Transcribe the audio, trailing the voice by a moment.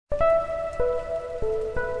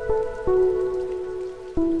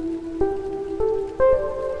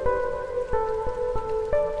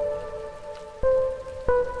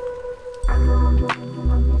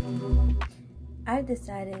I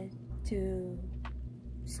decided to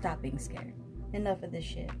stop being scared. Enough of this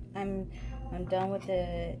shit. I'm done with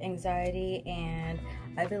the anxiety, and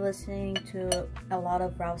I've been listening to a lot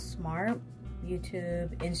of Ralph Smart,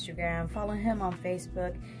 YouTube, Instagram. Follow him on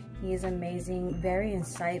Facebook. He is amazing, very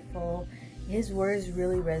insightful. His words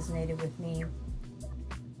really resonated with me.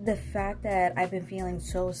 The fact that I've been feeling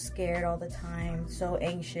so scared all the time, so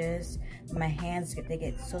anxious, my hands, they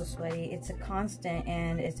get so sweaty. It's a constant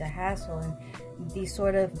and it's a hassle, and these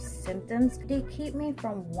sort of symptoms, they keep me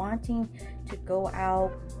from wanting to go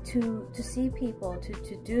out to see people,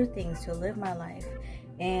 to do things, to live my life.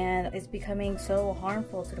 And it's becoming so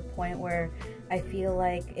harmful to the point where I feel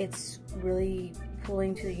like it's really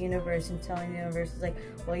pulling to the universe and telling the universe, like,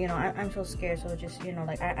 well, you know, I'm so scared, so just, you know,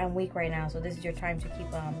 like, I'm weak right now, so this is your time to keep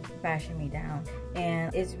bashing me down.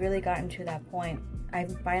 And it's really gotten to that point. I'm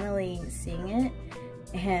finally seeing it,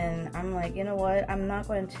 and I'm like, you know what, I'm not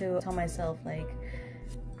going to tell myself like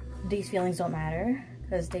these feelings don't matter,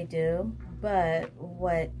 because they do. But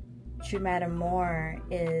what should matter more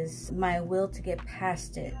is my will to get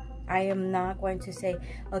past it. I am not going to say,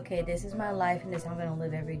 okay, this is my life and this is how I'm going to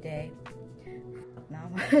live every day. No,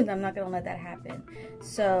 I'm not going to let that happen.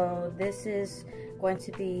 So this is going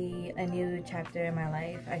to be a new chapter in my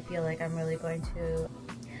life. I feel like I'm really going to,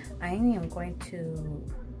 I am going to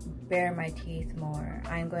bare my teeth more.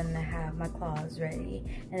 I'm going to have my claws ready,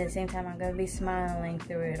 and at the same time I'm going to be smiling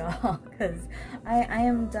through it all, because I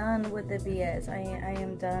am done with the BS. I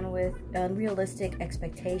am done with unrealistic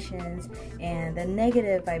expectations and the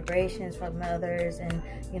negative vibrations from others. And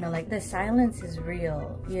you know, like, the silence is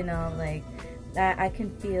real, you know, like I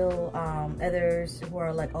can feel others who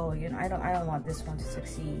are like, oh, you know, I don't want this one to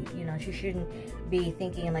succeed. You know, she shouldn't be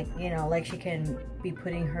thinking like, you know, like she can be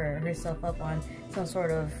putting herself up on some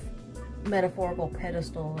sort of metaphorical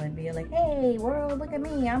pedestal and be like, hey world, look at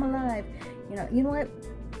me, I'm alive. You know what?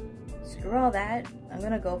 Screw all that. I'm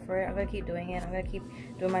gonna go for it. I'm gonna keep doing it. I'm gonna keep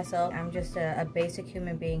doing myself. I'm just a basic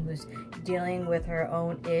human being who's dealing with her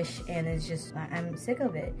own ish, and it's just, I'm sick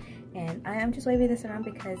of it. And I'm just waving this around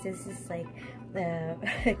because this is like the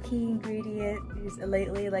key ingredient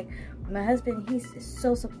lately. Like, my husband, he's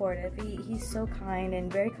so supportive. He's so kind and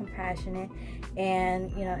very compassionate,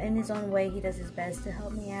 and you know, in his own way, he does his best to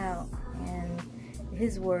help me out. And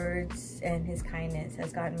his words and his kindness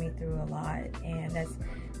has gotten me through a lot, and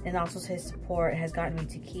also his support has gotten me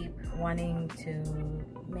to keep wanting to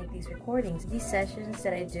make these recordings. These sessions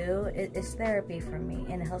that I do, it's therapy for me,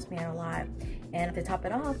 and it helps me out a lot. And to top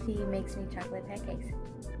it off, he makes me chocolate pancakes.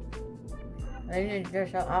 They're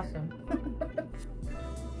so awesome.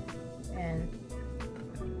 And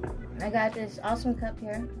I got this awesome cup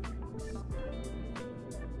here.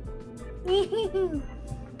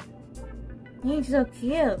 He's so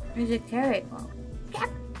cute. He's a carrot.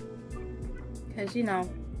 Because, you know,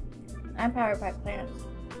 I'm powered by plants.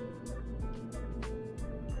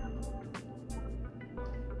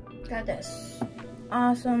 Got this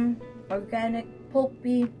awesome organic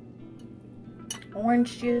pulpy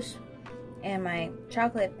orange juice and my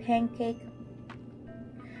chocolate pancake,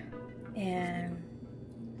 and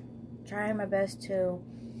trying my best to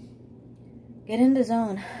get in the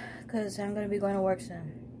zone, because I'm going to be going to work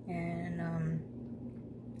soon. And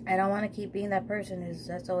I don't want to keep being that person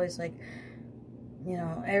that's always like, you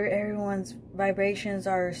know, everyone's vibrations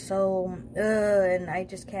are so and I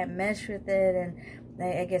just can't mesh with it, and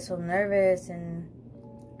I get so nervous and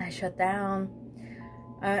I shut down.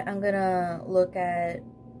 I'm gonna look at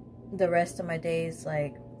the rest of my days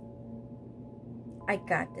like, I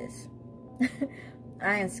got this.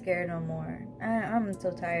 I ain't scared no more. I'm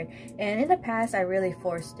so tired. And in the past, I really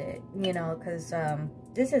forced it, you know, because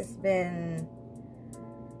this has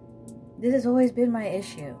always been my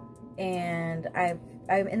issue. And I've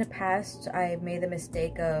in the past, I've made the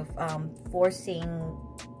mistake of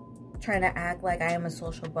trying to act like I am a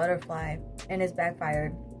social butterfly, and it's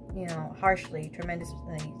backfired, you know, harshly,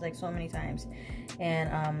 tremendously, like so many times. And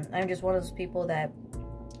I'm just one of those people that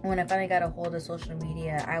when I finally got a hold of social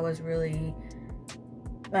media, I was really,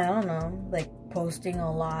 I don't know, like posting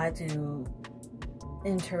a lot to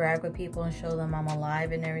interact with people and show them I'm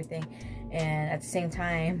alive and everything. And at the same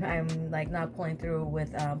time, I'm like not pulling through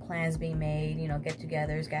with plans being made, you know,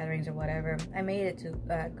 get-togethers, gatherings, or whatever. I made it to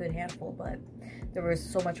a good handful, but there was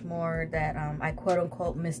so much more that I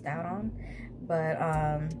quote-unquote missed out on. But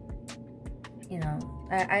you know,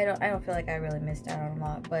 I don't feel like I really missed out on a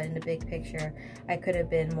lot, but in the big picture, I could have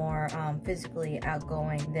been more physically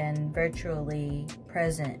outgoing than virtually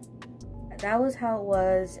present. That was how it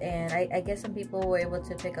was, and I guess some people were able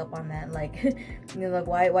to pick up on that, like, you know, like,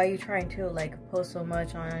 why are you trying to, like, post so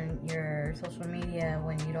much on your social media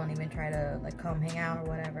when you don't even try to, like, come hang out or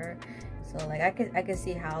whatever. So, like, I could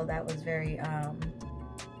see how that was very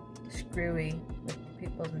screwy with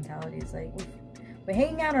people's mentalities, like, we're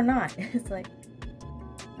hanging out or not. It's like,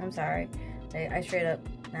 I'm sorry, I straight up,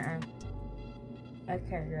 I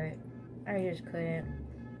can't do it. I just couldn't.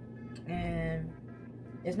 And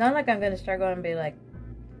it's not like I'm gonna start going and be like,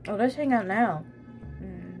 oh, let's hang out now.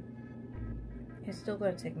 It's still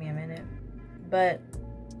gonna take me a minute. But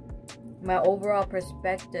my overall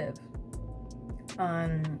perspective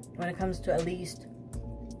on when it comes to at least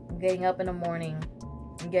getting up in the morning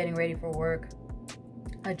and getting ready for work,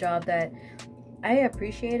 a job that I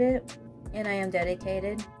appreciate it and I am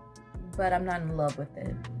dedicated, but I'm not in love with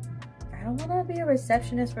it. I don't want to be a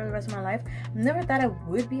receptionist for the rest of my life. I never thought I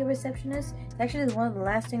would be a receptionist. It's actually one of the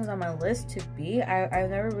last things on my list to be.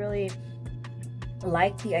 I've never really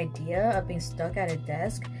liked the idea of being stuck at a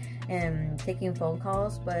desk and taking phone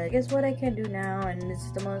calls, but guess what I can do now, and this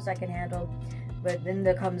is the most I can handle. But then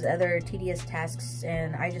there comes other tedious tasks,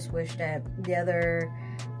 and I just wish that the other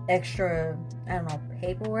extra, I don't know,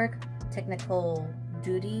 paperwork, technical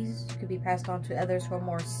duties could be passed on to others who are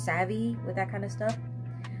more savvy with that kind of stuff.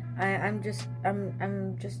 I'm just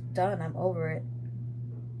done. I'm over it.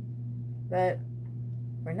 But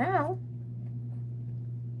for now,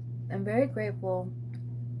 I'm very grateful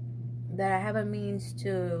that I have a means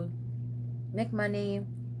to make money,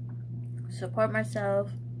 support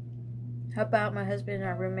myself, help out my husband and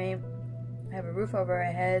our roommate, have a roof over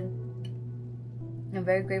our head. I'm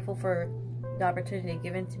very grateful for the opportunity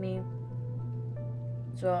given to me.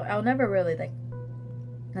 So I'll never really, like,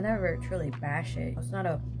 I never truly bash it. It's not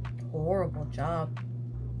a horrible job.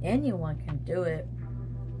 Anyone can do it.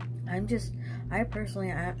 I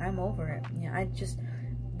personally, I'm over it. You know,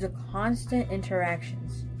 the constant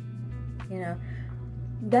interactions, you know,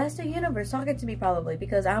 that's the universe talking to me probably,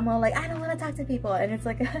 because I'm all like, I don't want to talk to people, and it's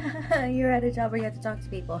like, you're at a job where you have to talk to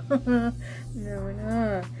people.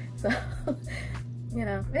 No. So, you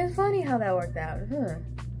know, it's funny how that worked out.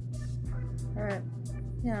 Alright,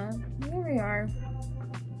 you know, here we are,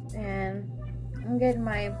 and I'm getting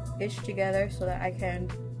my itch together so that I can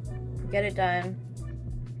get it done,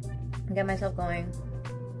 get myself going,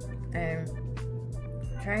 and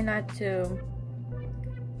try not to,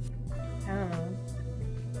 I don't know,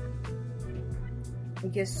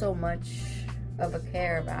 get so much of a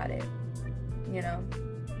care about it, you know.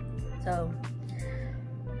 So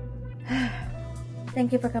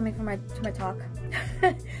thank you for coming to my talk.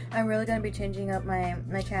 I'm really gonna be changing up my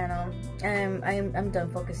channel. I'm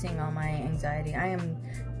done focusing on my anxiety. I am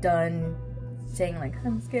done saying like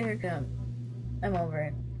I'm scared. I'm over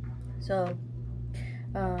it. So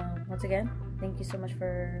once again, thank you so much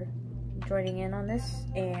for joining in on this,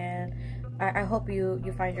 and I hope you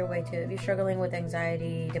find your way to, if you're struggling with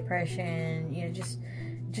anxiety, depression, you know,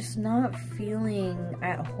 just not feeling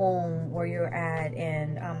at home where you're at,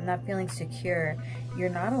 and not feeling secure. You're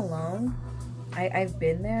not alone. I've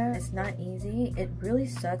been there. It's not easy. It really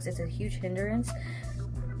sucks. It's a huge hindrance.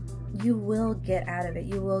 You will get out of it.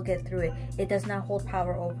 You will get through it. It does not hold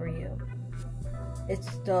power over you.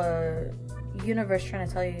 It's the universe trying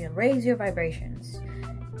to tell you, raise your vibrations.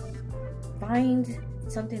 Find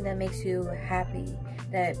something that makes you happy,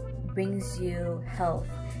 that brings you health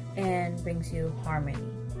and brings you harmony.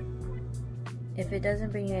 If it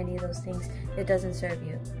doesn't bring you any of those things, it doesn't serve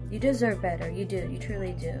you. You deserve better. You do. You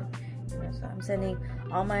truly do. You know, so I'm sending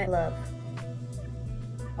all my love,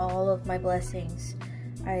 all of my blessings.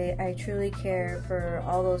 I truly care for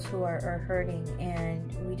all those who are hurting,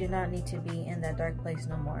 and we do not need to be in that dark place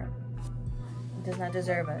no more. It does not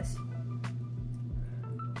deserve us.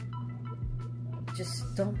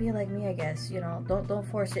 Just don't be like me, I guess. You know, don't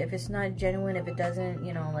force it. If it's not genuine, if it doesn't,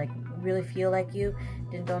 you know, like really feel like you,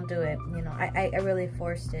 then don't do it. You know, I really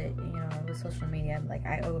forced it, you know, with social media. Like,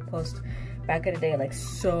 I would post back in the day like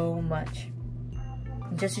so much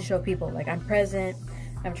just to show people like I'm present,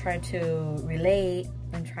 I'm trying to relate,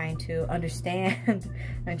 I'm trying to understand,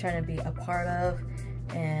 I'm trying to be a part of.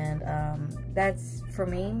 And that's, for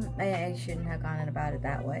me, I shouldn't have gone about it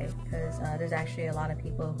that way, because there's actually a lot of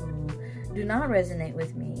people who do not resonate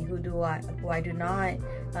with me, who I do not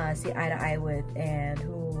see eye to eye with, and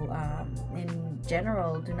who in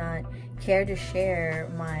general do not care to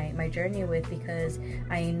share my journey with, because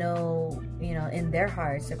I know, you know, in their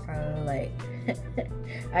hearts they're probably like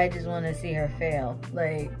I just want to see her fail.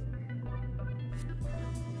 Like,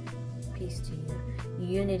 peace to you,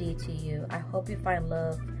 unity to you. I hope you find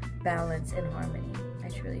love, balance, and harmony. I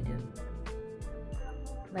truly do.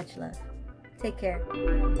 Much love. Take care.